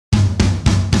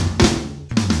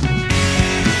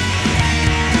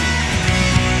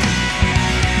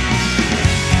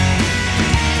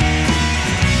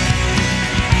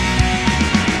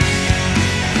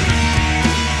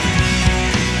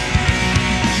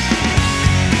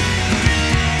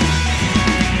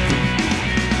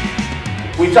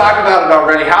We've talked about it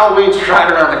already. Halloween's right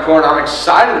around the corner. I'm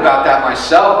excited about that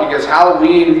myself because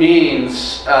Halloween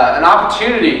means an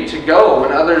opportunity to go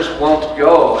when others won't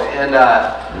go. And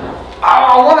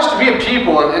I want us to be a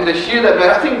people and to hear that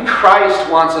message. I think Christ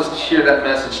wants us to hear that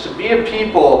message, to be a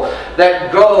people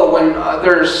that go when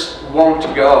others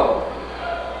won't go.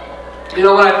 You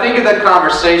know, when I think of that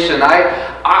conversation,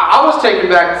 I was taken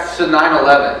back to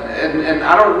 9/11, and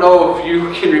I don't know if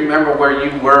you can remember where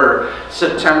you were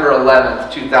September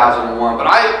 11th, 2001, but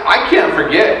I can't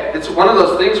forget. It's one of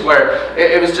those things where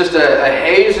it was just a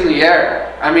haze in the air.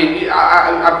 I mean,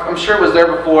 I'm sure it was there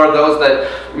before those that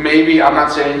maybe, I'm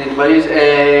not saying anybody's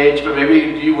age, but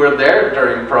maybe you were there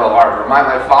during Pearl Harbor.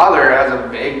 My father has a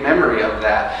vague memory of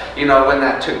that, you know, when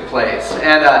that took place.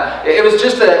 And it was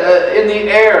just in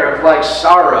the air of like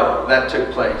sorrow that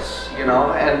took place, you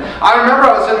know. And I remember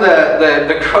I was in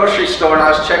the grocery store and I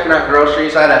was checking out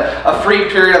groceries. I had a free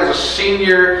period. I was a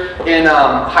senior in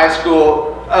high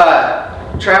school.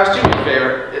 Travis, do me a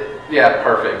favor. Yeah,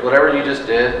 perfect. Whatever you just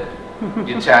did,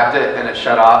 you tapped it and it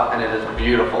shut off and it is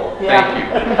beautiful. Yeah. Thank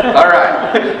you. All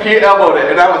right. He elbowed it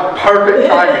and that was perfect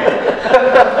timing.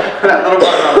 That little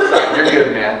button on the side. You're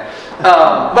good, man.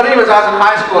 But anyways, I was in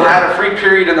high school and I had a free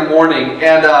period in the morning,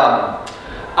 and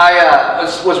I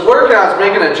was working. I was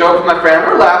making a joke with my friend.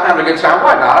 We were laughing, having a good time.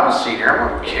 Why not? I'm a senior.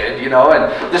 I'm a kid, you know.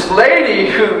 And this lady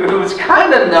who's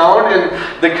kind of known in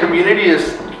the community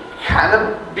as kind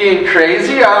of being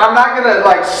crazy. I'm not gonna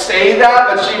like say that,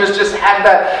 but she was just had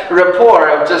that rapport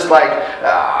of just like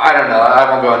I don't know. I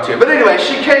won't go into it. But anyway,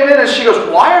 she came in and she goes,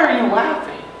 "Why are you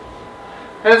laughing?"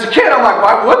 And as a kid, I'm like,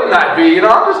 "Why wouldn't I be? You know,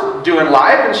 I'm just doing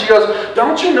life." And she goes,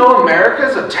 "Don't you know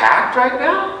America's attacked right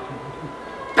now?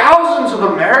 Thousands of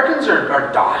Americans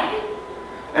are dying."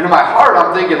 And in my heart,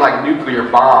 I'm thinking like nuclear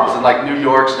bombs and like New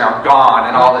York's now gone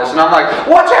and all this. And I'm like,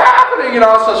 "What's happening?" You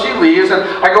know, so she leaves and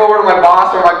I go over to my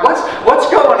boss and I'm like, what's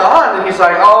going on? And he's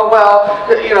like, "Oh, well,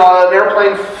 you know, an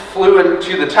airplane flew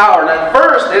into the tower." And at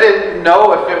first, they didn't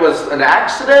know if it was an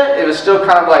accident. It was still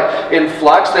kind of like in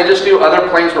flux. They just knew other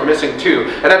planes were missing too.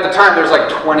 And at the time, there was like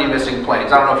 20 missing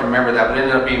planes. I don't know if you remember that, but it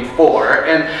ended up being 4.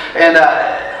 And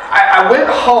I went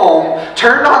home,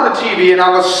 turned on the TV, and I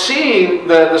was seeing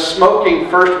the smoking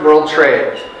First World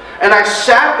Trade. And I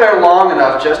sat there long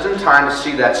enough just in time to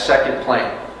see that second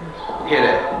plane hit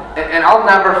it. And I'll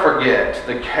never forget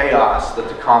the chaos that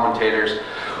the commentators,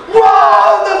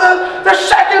 "Whoa, the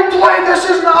second plane, this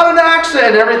is not an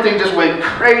accident." Everything just went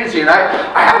crazy. And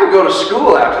I had to go to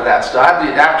school after that stuff. I had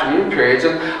the afternoon periods.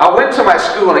 And I went to my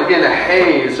school, and again, a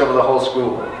haze over the whole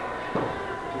school.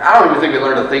 I don't even think we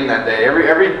learned a thing that day.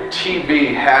 Every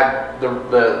TV had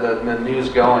the news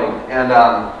going. And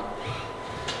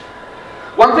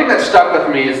one thing that stuck with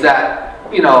me is that,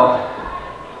 you know,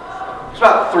 it's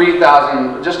about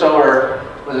 3,000, just over,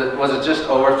 was it just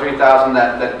over 3,000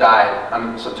 that died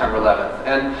on September 11th.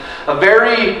 And a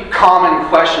very common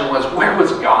question was, where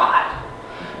was God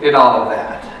in all of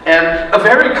that? And a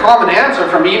very common answer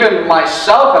from even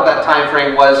myself at that time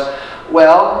frame was,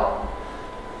 well,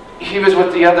 He was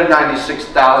with the other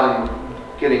 96,000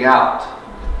 getting out.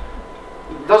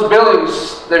 Those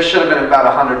buildings, there should have been about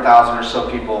 100,000 or so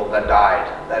people that died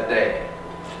that day.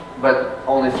 But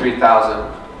only 3,000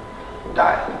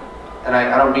 died. And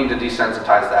I don't mean to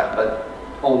desensitize that, but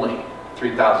only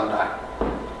 3,000 died.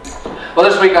 Well,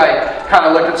 this week I kind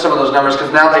of looked at some of those numbers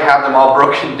because now they have them all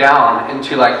broken down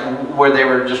into like where they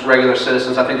were just regular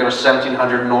citizens. I think there were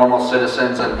 1,700 normal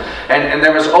citizens, and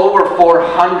there was over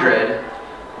 400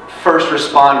 first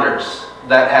responders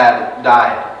that had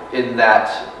died in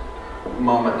that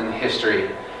moment in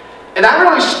history. And that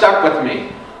really stuck with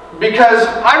me because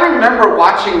I remember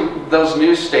watching those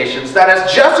news stations that,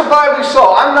 as justifiably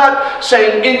so, I'm not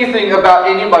saying anything about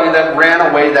anybody that ran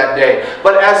away that day,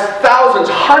 but as thousands,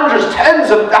 hundreds, tens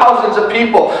of thousands of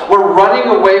people were running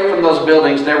away from those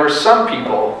buildings, there were some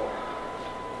people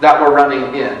that were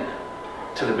running in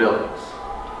to the buildings.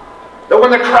 That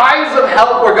when the cries of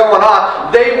help were going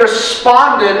on, they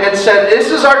responded and said, "This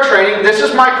is our training, this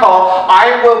is my call,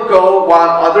 I will go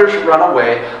while others run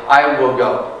away, I will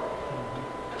go."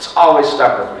 It's always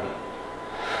stuck with me.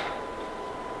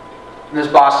 And this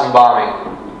Boston bombing,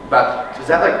 is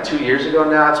that like 2 years ago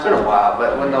now? It's been a while,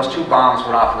 but when those 2 bombs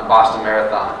went off in the Boston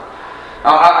Marathon,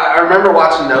 I remember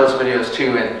watching those videos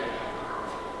too, and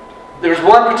there was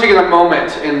one particular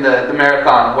moment in the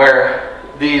marathon where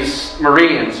these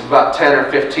Marines, about 10 or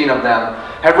 15 of them,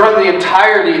 had run the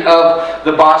entirety of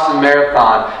the Boston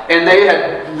Marathon. And they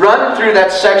had run through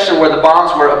that section where the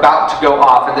bombs were about to go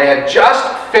off. And they had just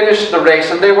finished the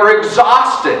race. And they were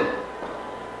exhausted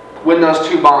when those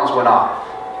 2 bombs went off.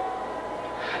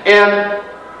 And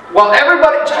while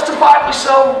everybody, justifiably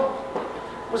so,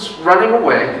 was running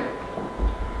away,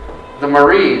 the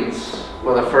Marines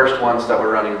were the first ones that were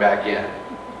running back in.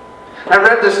 I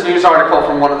read this news article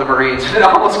from one of the Marines, and it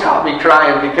almost got me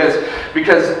crying because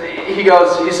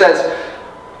he says,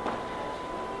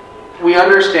 we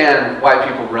understand why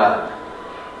people run,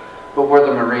 but we're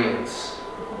the Marines,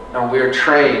 and we're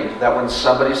trained that when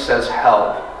somebody says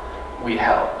help, we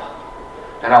help.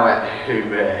 And I went, hey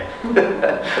man,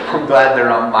 I'm glad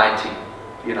they're on my team,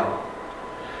 you know.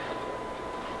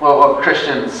 Well,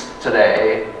 Christians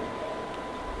today,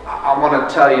 I want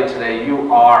to tell you today,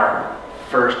 you are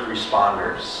first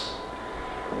responders.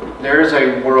 There is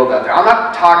a world out there. I'm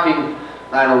not talking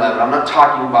 9/11. I'm not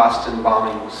talking Boston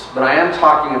bombings. But I am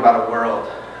talking about a world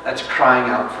that's crying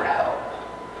out for help.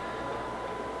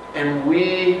 And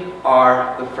we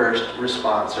are the first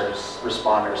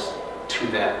responders to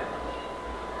them.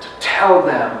 To tell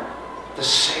them the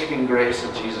saving grace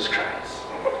of Jesus Christ.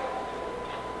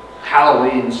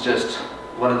 Halloween's just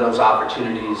one of those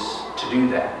opportunities to do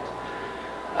that.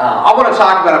 I want to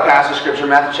talk about a passage of Scripture,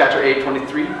 Matthew chapter 8,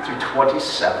 23 through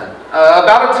 27.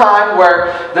 About a time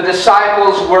where the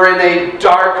disciples were in a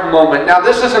dark moment. Now,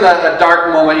 this isn't a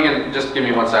dark moment. You can just give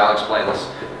me one second. I'll explain this.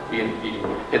 You can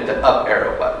hit the up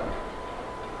arrow button.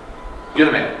 You're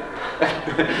the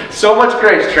man. So much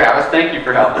grace, Travis. Thank you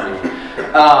for helping me.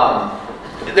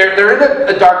 They're in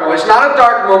a dark moment. It's not a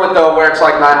dark moment, though, where it's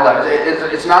like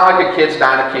 9/11. It's not like a kid's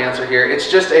dying of cancer here. It's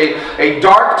just a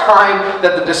dark time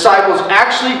that the disciples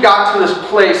actually got to this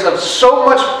place of so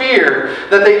much fear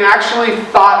that they actually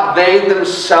thought they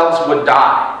themselves would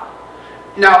die.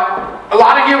 Now, a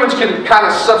lot of humans can kind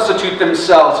of substitute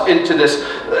themselves into this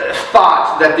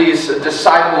thought that these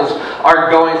disciples are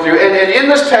going through. And in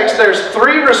this text, there's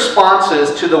 3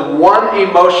 responses to the one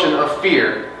emotion of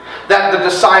fear that the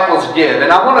disciples give.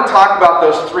 And I want to talk about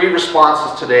those 3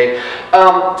 responses today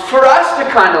for us to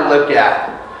kind of look at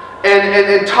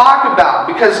and talk about,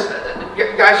 because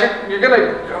guys, you're going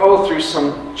to go through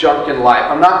some junk in life.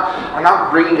 I'm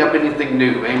not bringing up anything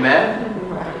new. Amen.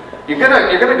 You're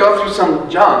gonna go through some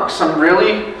junk, some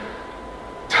really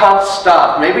tough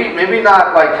stuff. Maybe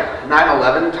not like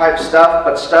 9/11 type stuff,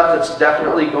 but stuff that's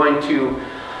definitely going to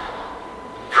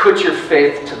put your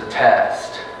faith to the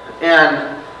test.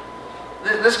 And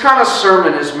this kind of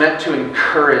sermon is meant to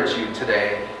encourage you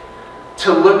today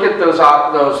to look at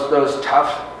those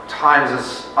tough times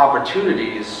as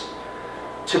opportunities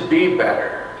to be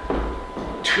better,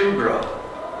 to grow,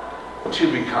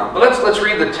 to become. But let's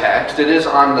read the text. It is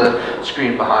on the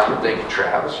screen behind me. Thank you,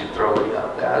 Travis. You throw me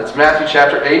up that. It's Matthew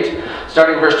chapter 8,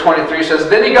 starting verse 23. Says,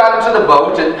 "Then he got into the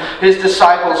boat, and his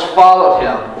disciples followed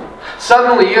him.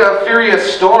 Suddenly a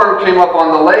furious storm came up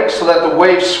on the lake, so that the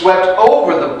waves swept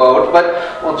over the boat. But,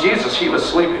 well, Jesus, he was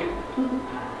sleeping.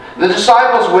 The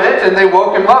disciples went, and they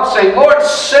woke him up, saying, 'Lord,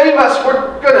 save us.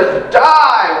 We're going to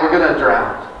die. We're going to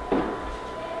drown.'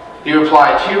 He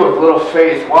replied, 'You of little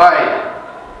faith, why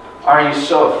are you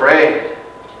so afraid?'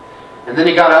 And then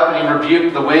he got up and he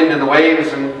rebuked the wind and the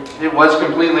waves, and it was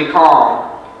completely calm.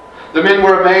 The men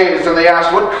were amazed, and they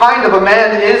asked, 'What kind of a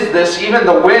man is this? Even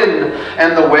the wind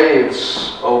and the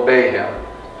waves obey him.'"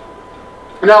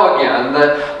 Now again,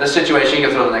 the situation, you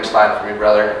can throw the next slide for me,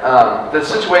 brother. The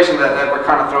situation that we're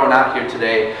kind of throwing out here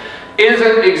today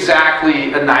isn't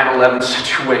exactly a 9/11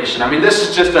 situation. I mean, this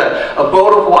is just a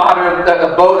boat of water,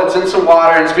 a boat that's in some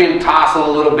water and it's being tossed a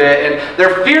little bit, and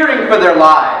they're fearing for their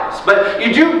lives. But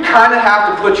you do kind of have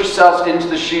to put yourselves into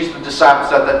the shoes of the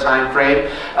disciples at that time frame.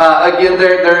 Again,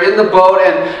 they're in the boat,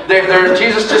 and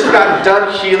Jesus just got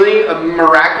done healing a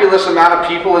miraculous amount of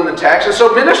people in the text, and so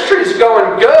ministry is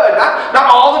going good. Not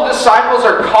all the disciples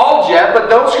are called yet, but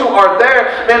those who are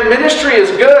there, man, ministry is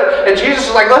good. And Jesus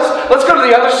is like, let's go to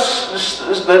the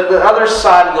other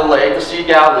side of the lake, the Sea of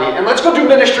Galilee, and let's go do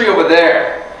ministry over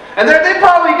there. And they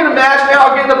probably can imagine they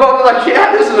all get in the boat and they're like,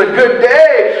 yeah, this is a good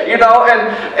day, you know.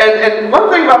 And one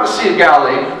thing about the Sea of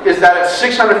Galilee is that it's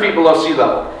 600 feet below sea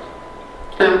level.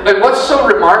 And what's so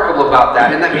remarkable about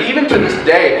that, and that even to this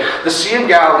day, the Sea of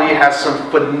Galilee has some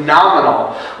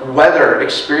phenomenal weather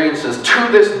experiences to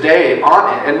this day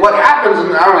on it. And what happens,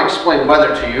 and I don't want to explain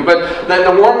weather to you, but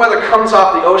the warm weather comes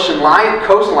off the ocean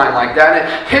coastline like that, and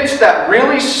it hits that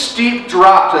really steep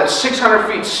drop to that 600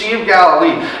 feet Sea of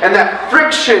Galilee, and that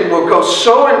friction will go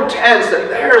so intense that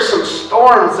there are some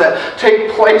storms that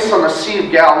take place on the Sea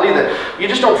of Galilee that you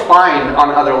just don't find on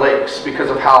other lakes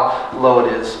because of how low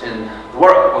it is in the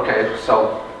world. Okay,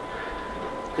 so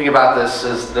think about this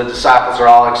as the disciples are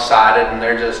all excited and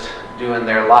they're just doing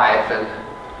their life, and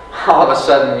all of a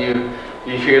sudden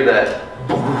you hear that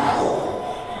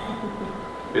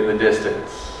in the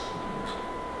distance.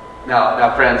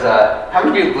 Now friends, how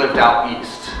many of you lived out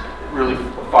east? Really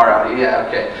far out? Yeah,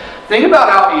 okay. The thing about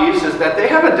out east is that they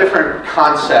have a different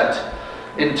concept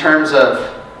in terms of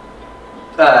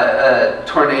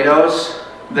tornadoes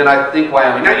than I think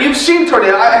Wyoming. Now, you've seen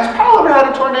tornadoes. Has Paul ever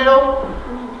had a tornado?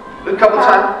 A couple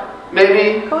times?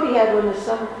 Maybe? Cody had one this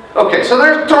summer. Okay, so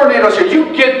there's tornadoes here.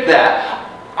 You get that.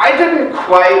 I didn't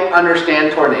quite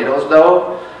understand tornadoes,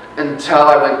 though, until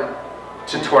I went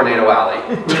to Tornado Alley.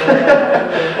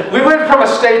 We went from a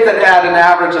state that had an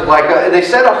average of like, they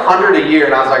said 100 a year,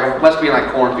 and I was like, it must be in like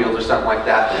cornfields or something like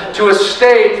that, to a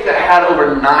state that had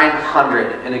over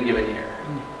 900 in a given year.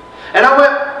 And I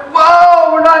went,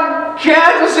 whoa, we're not in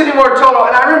Kansas anymore total.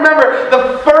 And I remember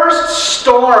the first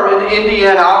storm in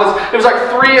Indiana, it was like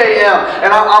 3 a.m.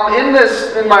 And I'm in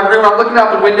my room, I'm looking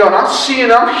out the window, and I'm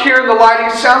hearing the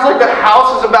lightning. It sounds like the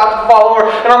house is about to fall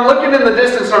over. And I'm looking in the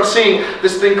distance, and I'm seeing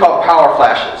this thing called power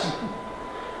flashes.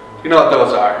 You know what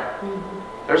those are?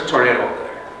 There's a tornado over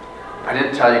there. I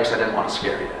didn't tell you because I didn't want to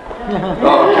scare you.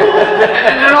 Oh,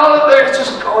 okay. And all of there, it's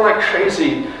just going like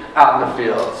crazy out in the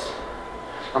fields.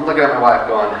 I'm looking at my wife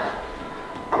going,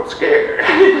 I'm scared.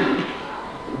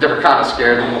 Different kind of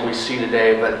scared than what we see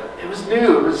today, but it was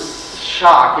new. It was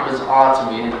shock. It was awe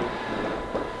to me.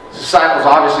 The disciples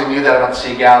obviously knew that about the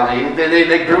Sea of Galilee.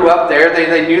 They grew up there.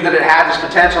 They knew that it had this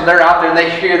potential. And they're out there and they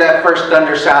hear that first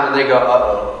thunder sound and they go,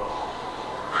 uh-oh.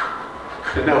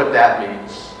 They know what that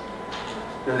means.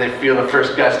 Then they feel the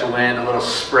first gust of wind, a little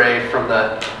spray from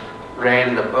the rain,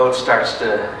 and the boat starts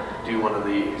to do one of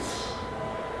these.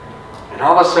 And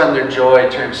all of a sudden their joy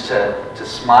turns to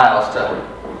smiles, to,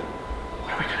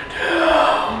 what are we going to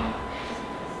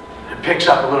do? It picks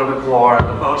up a little bit more, and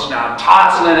the boat's now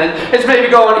tossing, and it's maybe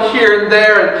going here and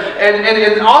there,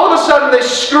 and all of a sudden they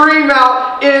scream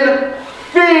out in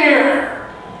fear.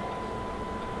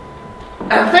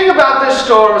 And the thing about this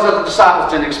storm is that the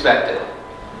disciples didn't expect it.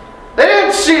 They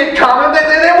didn't see it coming.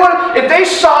 If they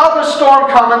saw the storm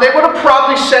coming, they would have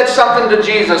probably said something to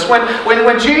Jesus.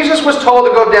 When Jesus was told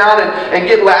to go down and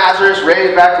get Lazarus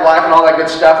raised back to life and all that good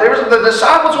stuff, the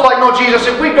disciples were like, no, Jesus,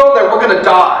 if we go there, we're going to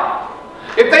die.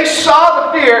 If they saw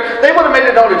the fear, they would have made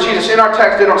it known to Jesus. In our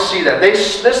text, they don't see that.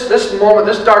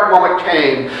 This dark moment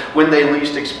came when they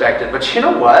least expected. But you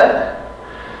know what?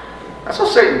 That's how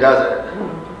Satan does it.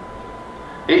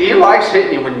 He likes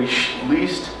hitting you when you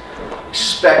least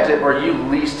expect it or you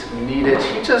least need it.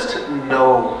 He just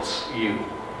knows you.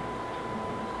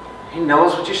 He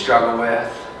knows what you struggle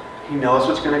with. He knows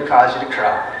what's going to cause you to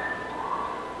cry.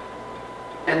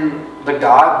 And the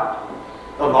God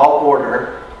of all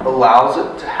order allows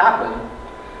it to happen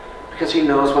because He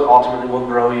knows what ultimately will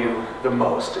grow you the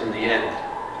most in the end.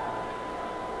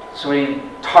 So He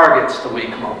targets the weak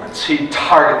moments. He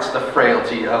targets the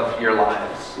frailty of your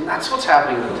lives. And that's what's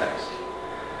happening in the text.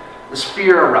 This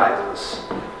fear arises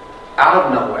out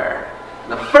of nowhere.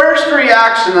 And the first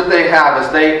reaction that they have is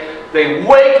they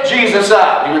wake Jesus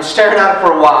up. You've been staring at it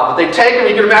for a while, but they take Him,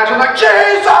 you can imagine, like,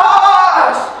 Jesus!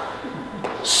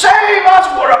 Save us,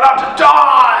 we're about to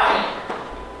die!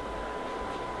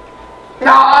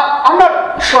 Now, I'm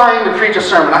not trying to preach a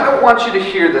sermon. I don't want you to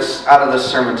hear this out of this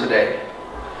sermon today.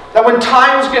 That when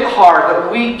times get hard,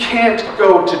 that we can't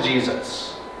go to Jesus.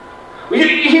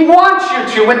 He wants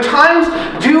you to. When times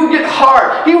do get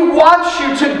hard, He wants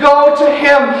you to go to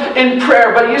Him in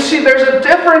prayer. But you see, there's a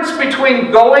difference between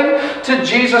going to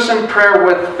Jesus in prayer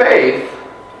with faith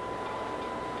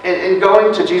and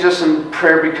going to Jesus in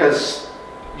prayer because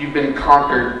you've been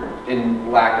conquered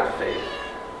in lack of faith.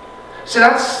 See,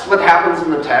 that's what happens in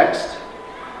the text.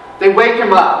 They wake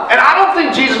Him up. And I don't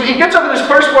think Jesus, when He gets up in His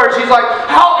first words, He's like,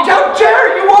 how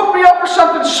dare you woke me up for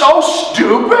something so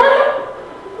stupid?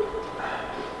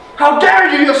 How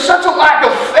dare you? You have such a lack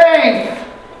of faith.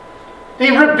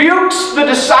 He rebukes the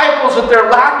disciples at their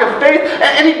lack of faith.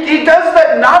 And he does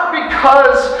that not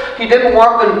because He didn't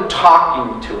want them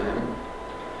talking to Him.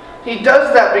 He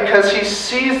does that because He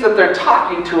sees that they're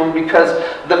talking to Him because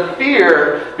the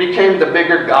fear became the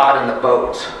bigger God in the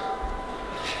boat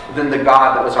than the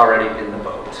God that was already in the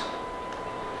boat.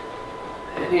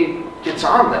 And He gets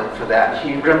on them for that.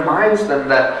 He reminds them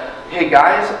that, hey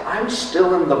guys, I'm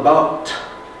still in the boat.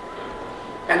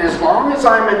 And as long as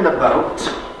I'm in the boat,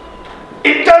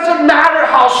 it doesn't matter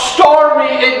how stormy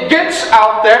it gets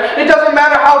out there. It doesn't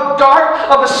matter how dark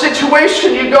of a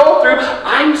situation you go through.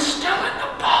 I'm still in the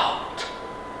boat.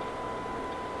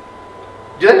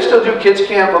 Do they still do kids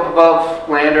camp up above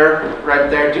Lander right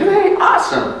there? Do they?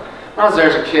 Awesome. When I was there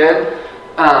as a kid,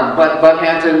 Bud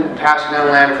Hampton, pastor down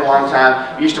Lander for a long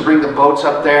time, we used to bring the boats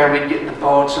up there, and we'd get in the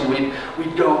boats, and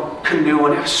we'd go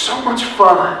canoeing. It was so much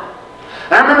fun.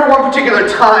 And I remember one particular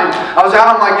time, I was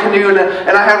out on my canoe,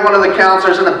 and I had one of the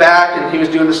counselors in the back, and he was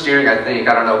doing the steering, I think,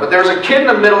 I don't know. But there was a kid in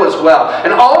the middle as well.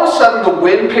 And all of a sudden, the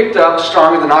wind picked up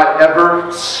stronger than I'd ever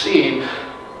seen,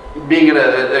 being in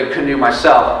a canoe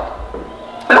myself.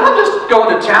 And I'm just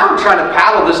going to town trying to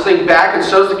paddle this thing back, and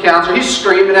so's the counselor. He's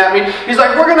screaming at me. He's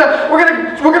like, we're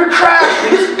gonna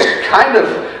crash. He's kind of,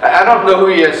 I don't know who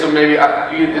he is, so maybe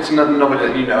it's nobody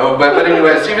that you know. But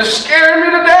anyways, he was scaring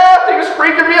me to death. He was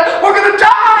freaking me out. We're gonna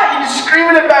die. He's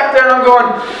screaming it back there, and I'm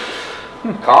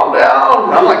going, calm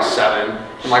down. I'm like 7.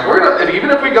 I'm like, even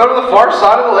if we go to the far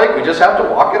side of the lake, we just have to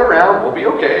walk it around. We'll be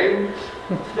okay.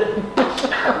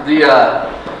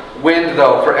 The wind,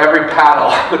 though, for every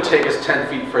paddle would take us 10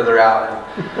 feet further out.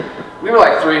 And we were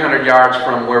like 300 yards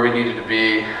from where we needed to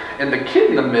be. And the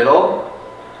kid in the middle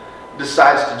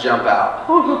decides to jump out.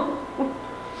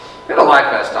 He had a life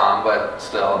vest on, but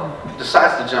still,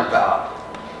 decides to jump out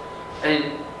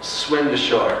and swim to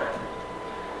shore.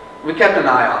 We kept an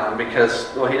eye on him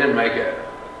because, well, he didn't make it.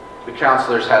 The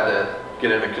counselors had to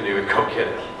get in a canoe and go get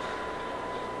him.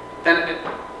 And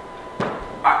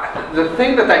the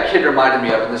thing that kid reminded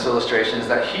me of in this illustration is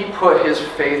that he put his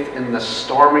faith in the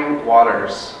stormy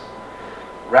waters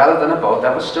rather than a boat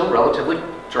that was still relatively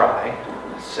dry,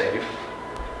 safe,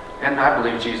 and I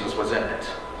believe Jesus was in it.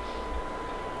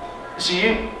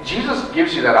 See, Jesus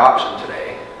gives you that option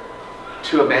today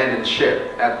to abandon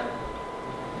ship at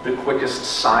the quickest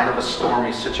sign of a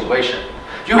stormy situation.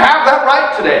 You have that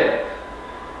right today.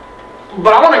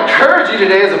 But I want to encourage you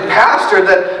today as a pastor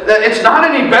that it's not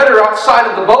any better outside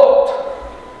of the boat.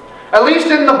 At least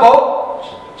in the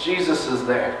boat, Jesus is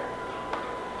there.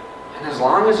 And as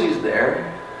long as he's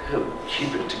there, he'll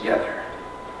keep it together.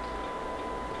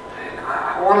 And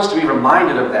I want us to be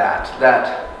reminded of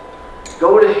that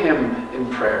go to him in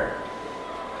prayer.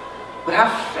 But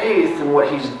have faith in what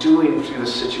he's doing through the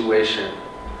situation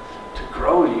to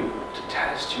grow you, to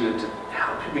test you, to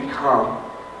help you become.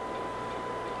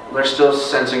 They're still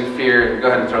sensing fear. And go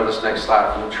ahead and throw this next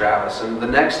slide from Travis. And the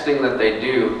next thing that they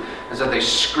do is that they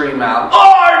scream out,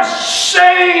 Lord,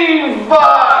 save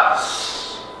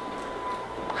us!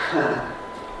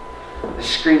 They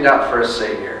screamed out for a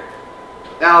Savior.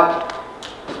 Now,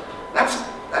 that's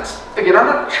again, I'm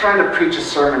not trying to preach a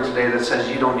sermon today that says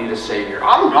you don't need a Savior.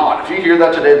 I'm not. If you hear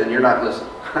that today, then you're not listening.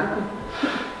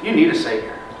 You need a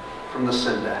Savior from the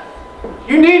sin death.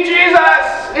 You need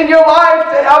Jesus in your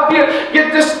life to help you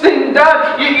get this thing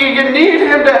done. You need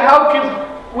him to help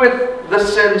you with the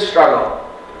sin struggle.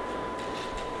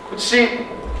 But see,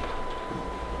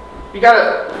 you got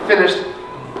to finish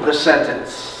the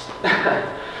sentence.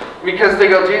 Because they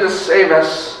go, Jesus, save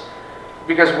us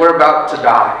because we're about to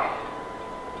die.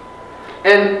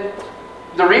 And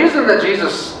the reason that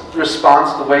Jesus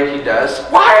responds the way he does,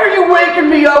 why are you waking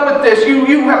me up with this?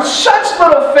 You have such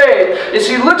little faith. Is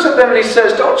he looks at them and he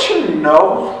says, don't you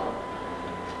know?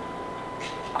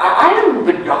 I am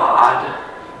the God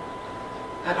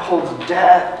that holds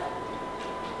death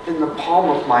in the palm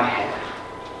of my hand.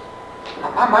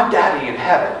 My daddy in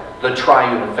heaven, the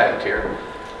triune effect here,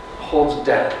 holds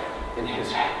death in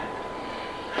his hand.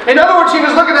 In other words, he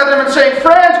was looking at them and saying,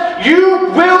 friends,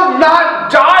 you will not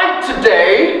die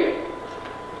today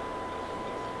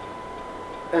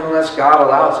unless God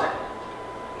allows it.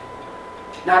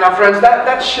 Now friends,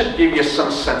 that should give you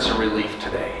some sense of relief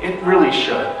today. It really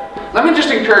should. Let me just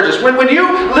encourage us. When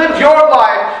you live your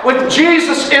life with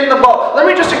Jesus in the boat, let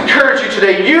me just encourage you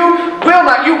today. You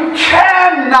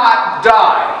cannot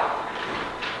die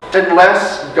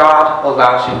unless God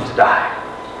allows you to die.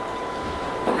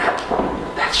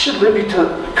 That should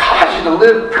cause you to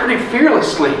live pretty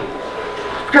fearlessly.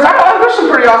 Because there's some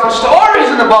pretty awesome stories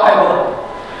in the Bible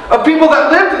of people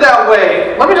that lived that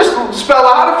way. Let me just spell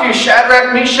out a few.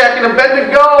 Shadrach, Meshach, and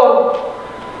Abednego.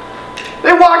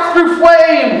 They walked through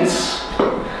flames.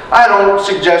 I don't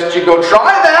suggest you go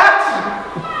try that.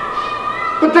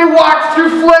 But they walked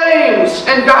through flames.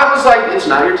 And God was like, it's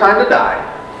not your time to die.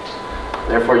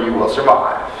 Therefore you will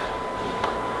survive.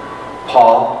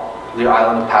 Paul, the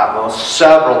island of Patmos,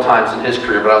 several times in his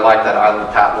career, but I like that island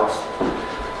of Patmos.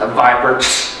 That viper.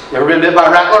 You ever been bit by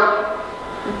a rattler?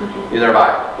 Neither have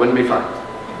I. Wouldn't be fun.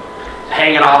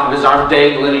 Hanging off of his arm,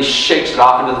 dangling, he shakes it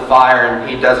off into the fire, and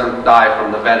he doesn't die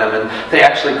from the venom. And they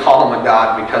actually call him a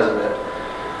god because of it.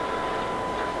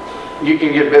 You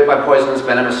can get bit by poisonous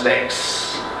venomous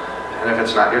snakes, and if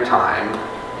it's not your time,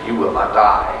 you will not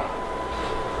die.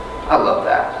 I love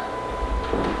that.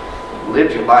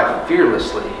 Live your life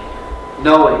fearlessly,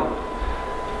 knowing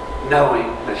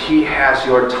that he has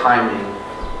your timing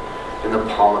in the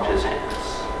palm of his hands.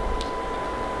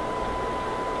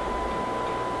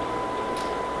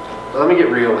 But let me get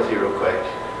real with you real quick.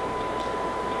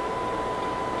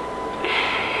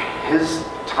 His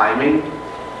timing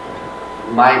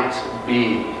might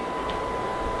be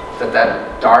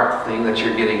that dark thing that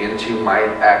you're getting into might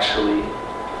actually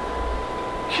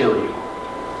kill you.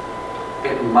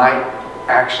 It might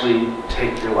actually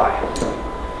take your life.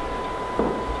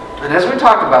 And as we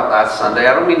talked about last Sunday,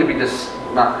 I don't mean to be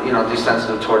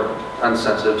unsensitive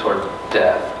toward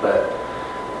death, but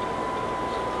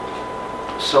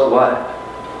so what?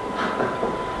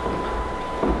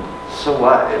 So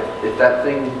what? If that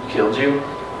thing killed you,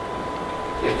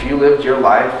 if you lived your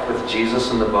life with Jesus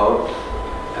in the boat,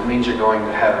 that means you're going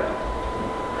to heaven.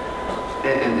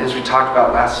 And as we talked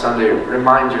about last Sunday,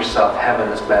 remind yourself heaven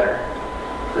is better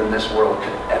than this world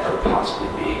could ever possibly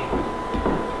be.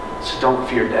 So don't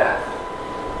fear death.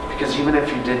 Because even if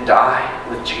you did die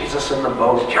with Jesus in the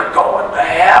boat, you're going to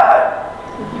heaven.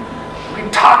 We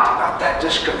talked about that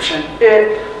description.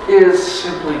 It is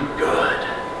simply good.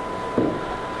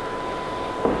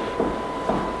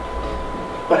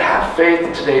 But have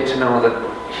faith today to know that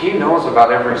He knows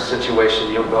about every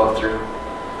situation you'll go through.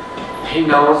 He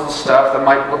knows the stuff that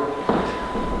might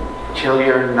kill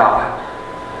you or not.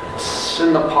 It's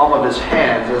in the palm of His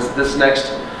hands, as this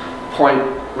next point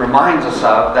reminds us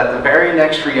of, that the very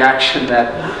next reaction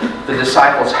that the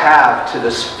disciples have to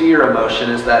this fear emotion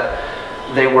is that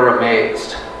they were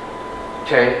amazed.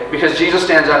 Okay? Because Jesus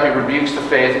stands up, He rebukes the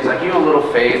faith. He's like, you have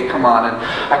little faith, come on. And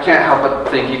I can't help but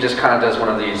think He just kind of does one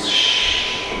of these shh.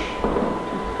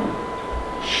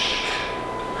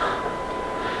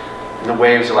 And the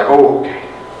waves are like, oh, okay.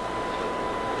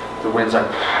 The wind's like,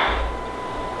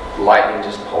 lightning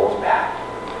just pulls back.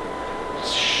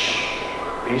 Shh,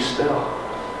 be still.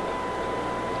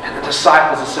 And the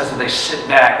disciples, it says that they sit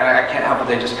back, and I can't help but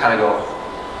they just kind of go,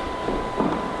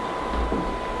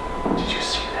 did you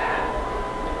see that?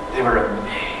 They were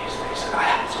amazed. They said, oh,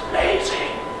 that's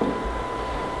amazing.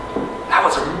 That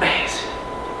was amazing.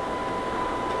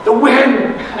 The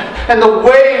wind and the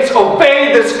waves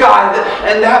obey this God,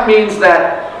 and that means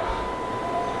that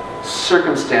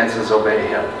circumstances obey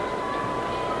Him.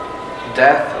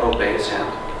 Death obeys Him.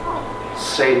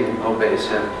 Satan obeys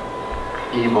Him.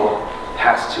 Evil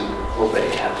has to obey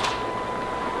Him.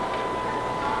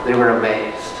 They were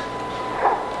amazed.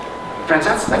 Friends,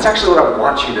 that's actually what I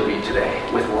want you to be today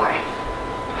with life.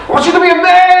 I want you to be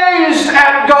amazed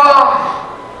at God.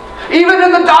 Even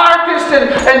in the darkest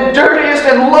and dirtiest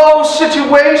and low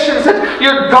situations that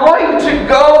you're going to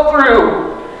go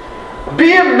through.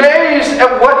 Be amazed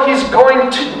at what He's going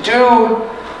to do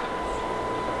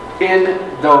in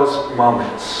those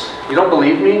moments. You don't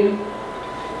believe me?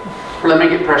 Let me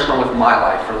get personal with my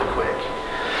life really quick.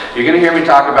 You're going to hear me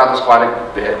talk about this quite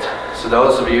a bit. So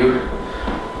those of you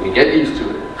get used to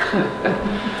it.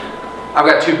 I've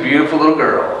got two beautiful little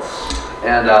girls.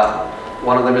 And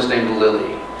one of them is named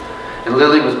Lily. And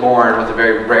Lily was born with a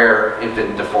very rare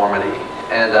infant deformity.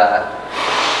 And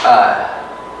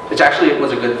it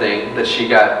was a good thing that she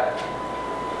got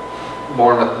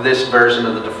born with this version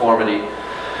of the deformity.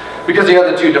 Because the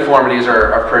other two deformities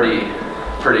are pretty,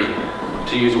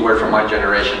 to use a word from my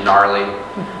generation, gnarly.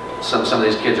 Some of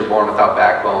these kids are born without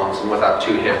backbones and without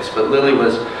two hips. But Lily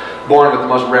was born with the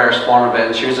most rarest form of it,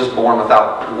 and she was just born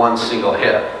without one single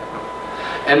hip.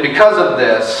 And because of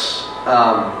this,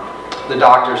 the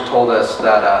doctors told us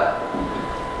that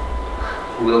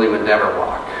Lily would never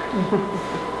walk.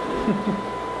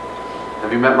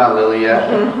 Have you met my Lily yet?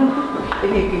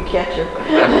 If you can catch her.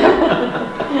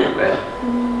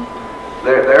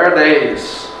 There are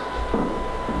days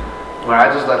where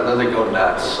I just let Lily go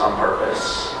nuts on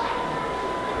purpose.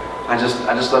 I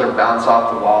just let her bounce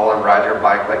off the wall and ride her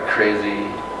bike like crazy.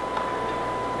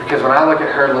 Because when I look at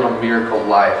her little miracle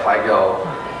life, I go,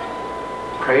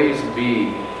 praise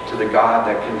be to the God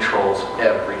that controls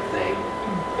everything.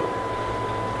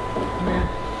 Amen.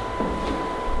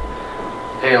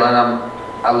 Hey, Len,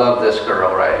 I love this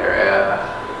girl right here.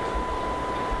 Yeah.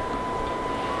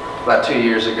 About 2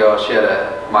 years ago, she had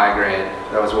a migraine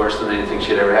that was worse than anything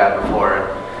she'd ever had before.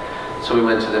 And so we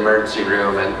went to the emergency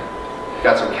room and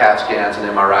got some CAT scans and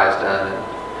MRIs done. And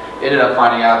ended up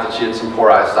finding out that she had some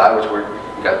poor eyesight, which we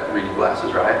got reading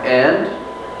glasses, right? And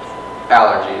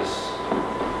allergies.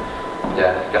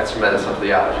 Yeah, got some medicine for the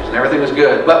allergies, and everything was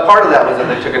good. But part of that was that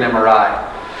they took an MRI.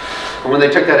 And when they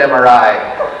took that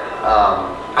MRI,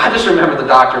 I just remember the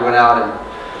doctor went out and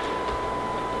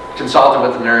consulted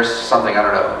with the nurse, something, I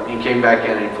don't know. And he came back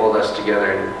in and he pulled us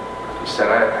together and he said,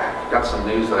 I've got some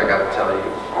news that I got to tell you.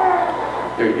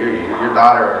 Your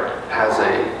daughter has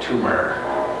a tumor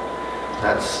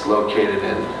that's located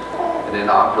in an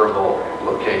inoperable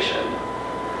location.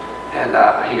 And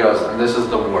he goes, and this is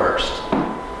the worst.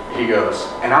 He goes,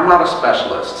 and I'm not a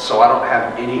specialist, so I don't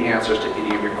have any answers to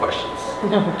any of your questions.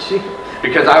 Oh, gee.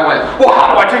 Because I went, well,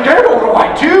 how do I take care of her? What do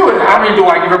I do? And how many do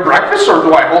I give her breakfast, or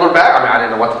do I hold her back? I mean, I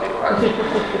didn't know what to do.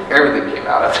 Everything came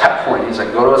out at that point. He's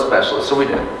like, go to a specialist. So we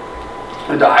did.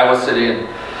 Went to Iowa City and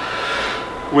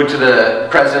went to the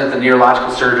president of the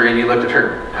neurological surgery, and he looked at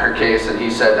her case, and he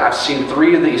said, I've seen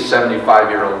 3 of these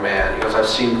 75-year-old men. He goes, I've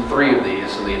seen 3 of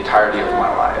these in the entirety of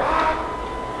my life.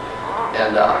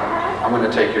 And I'm going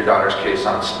to take your daughter's case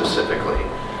on specifically.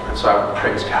 And so I went,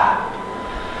 praise God.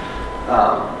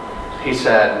 He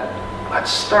said, let's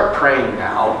start praying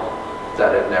now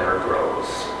that it never grows.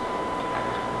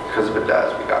 Because if it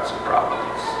does, we got some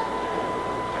problems.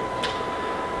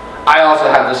 I also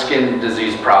have the skin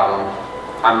disease problem.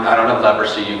 I don't have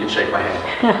leprosy. You can shake my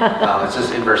hand. It's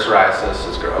just inverse psoriasis.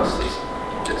 It's gross.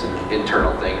 It's an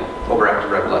internal thing, overactive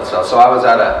red blood cells. So I was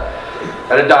at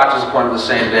a doctor's appointment the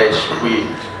same day. We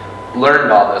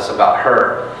learned all this about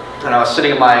her, and I was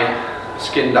sitting in my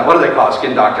what do they call it?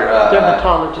 Skin doctor?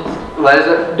 Dermatologist. What is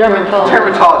it? Dermatologist.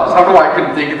 Dermatologist. I don't know why I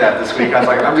couldn't think of that this week. I was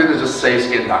like, I'm going to just say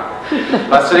skin doctor. I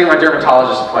was sitting in my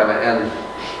dermatologist appointment, and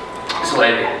this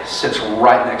lady sits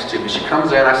right next to me. She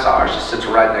comes in, I saw her, she sits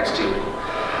right next to me.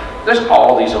 There's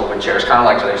all these open chairs, kind of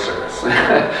like today's service.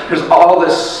 There's all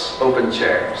this open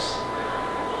chairs.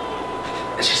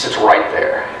 And she sits right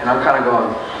there. And I'm kind of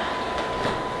going,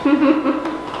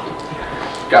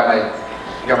 got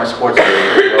my sports book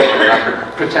open, and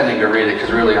I'm pretending to read it,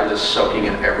 because really I'm just soaking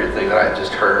in everything that I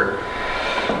just heard.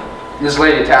 And this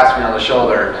lady taps me on the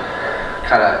shoulder and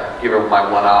kind of give her my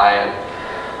one eye,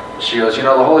 and she goes, you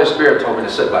know, the Holy Spirit told me to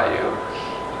sit by you.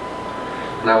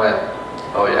 And I went,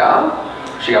 oh yeah?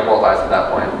 She got both eyes at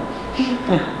that point.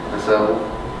 I said, well,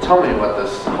 tell me what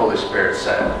this Holy Spirit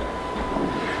said.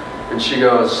 And she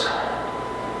goes,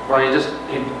 well,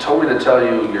 he told me to tell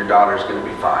you your daughter's going to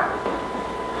be fine.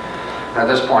 And at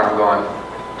this point I'm going,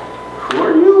 who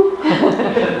are you?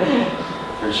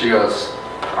 And she goes,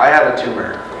 I had a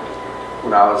tumor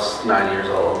when I was 9 years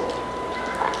old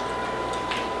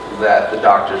that the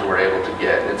doctors were able to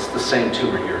get. It's the same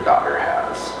tumor your daughter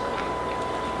has.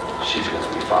 She's going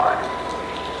to be fine.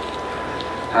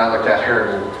 And I looked at her,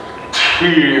 and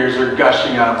tears are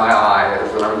gushing out of my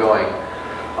eyes, and I'm going,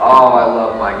 oh, I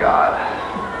love my God.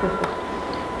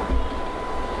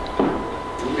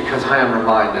 Because I am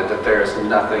reminded that there is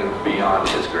nothing beyond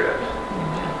His grip.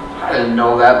 I didn't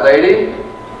know that lady,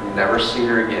 never seen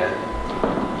her again.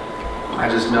 I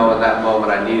just know in that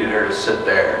moment I needed her to sit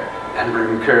there and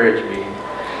encourage me.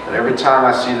 And every time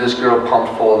I see this girl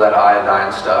pumped full of that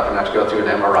iodine stuff and have to go through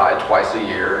an MRI twice a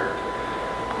year,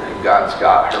 and God's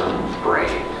got her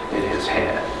brain in His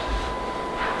hand.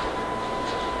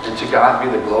 And to God be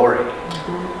the glory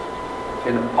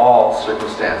in all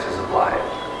circumstances of life.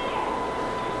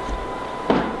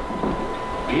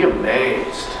 Be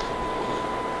amazed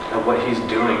at what He's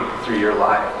doing through your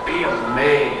life. Be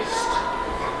amazed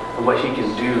at what He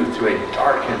can do through a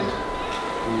darkened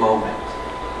moment.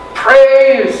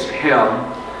 Praise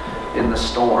Him in the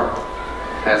storm,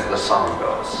 as the song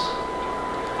goes.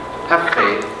 Have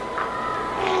faith.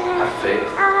 Have faith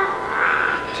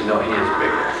to know He is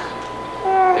bigger.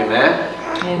 Amen?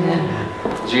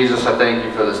 Amen. Jesus, I thank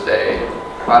You for this day.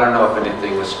 I don't know if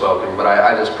anything was spoken, but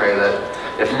I just pray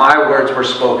that if my words were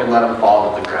spoken, let them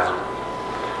fall to the ground.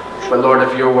 But Lord,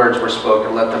 if Your words were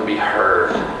spoken, let them be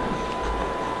heard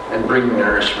and bring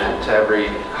nourishment to every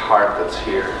heart that's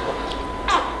here.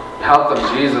 Help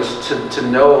them, Jesus, to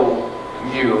know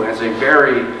You as a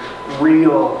very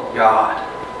real God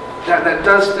that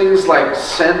does things like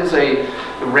sends a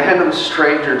random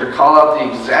stranger to call out the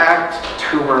exact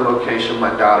tumor location my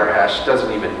daughter has. She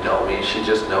doesn't even know me. She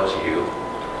just knows You.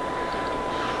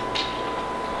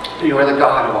 You are the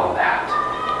God of all that.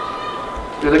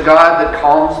 You're the God that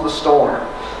calms the storm.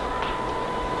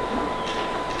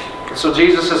 So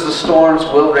Jesus, as the storms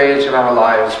will rage in our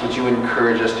lives, would You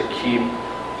encourage us to keep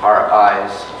our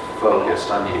eyes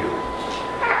focused on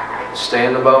You. Stay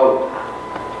in the boat,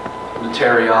 to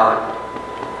tarry on,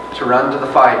 to run to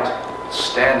the fight,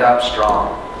 stand up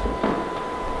strong,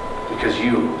 because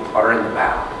You are in the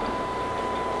battle.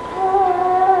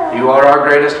 You are our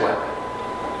greatest weapon.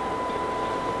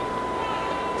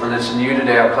 And it's in You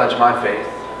today I pledge my faith.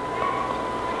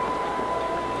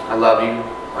 I love You.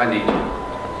 I need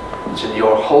You. It's in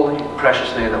Your holy,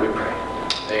 precious name that we pray.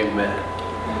 Amen.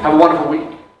 Have a wonderful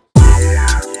week.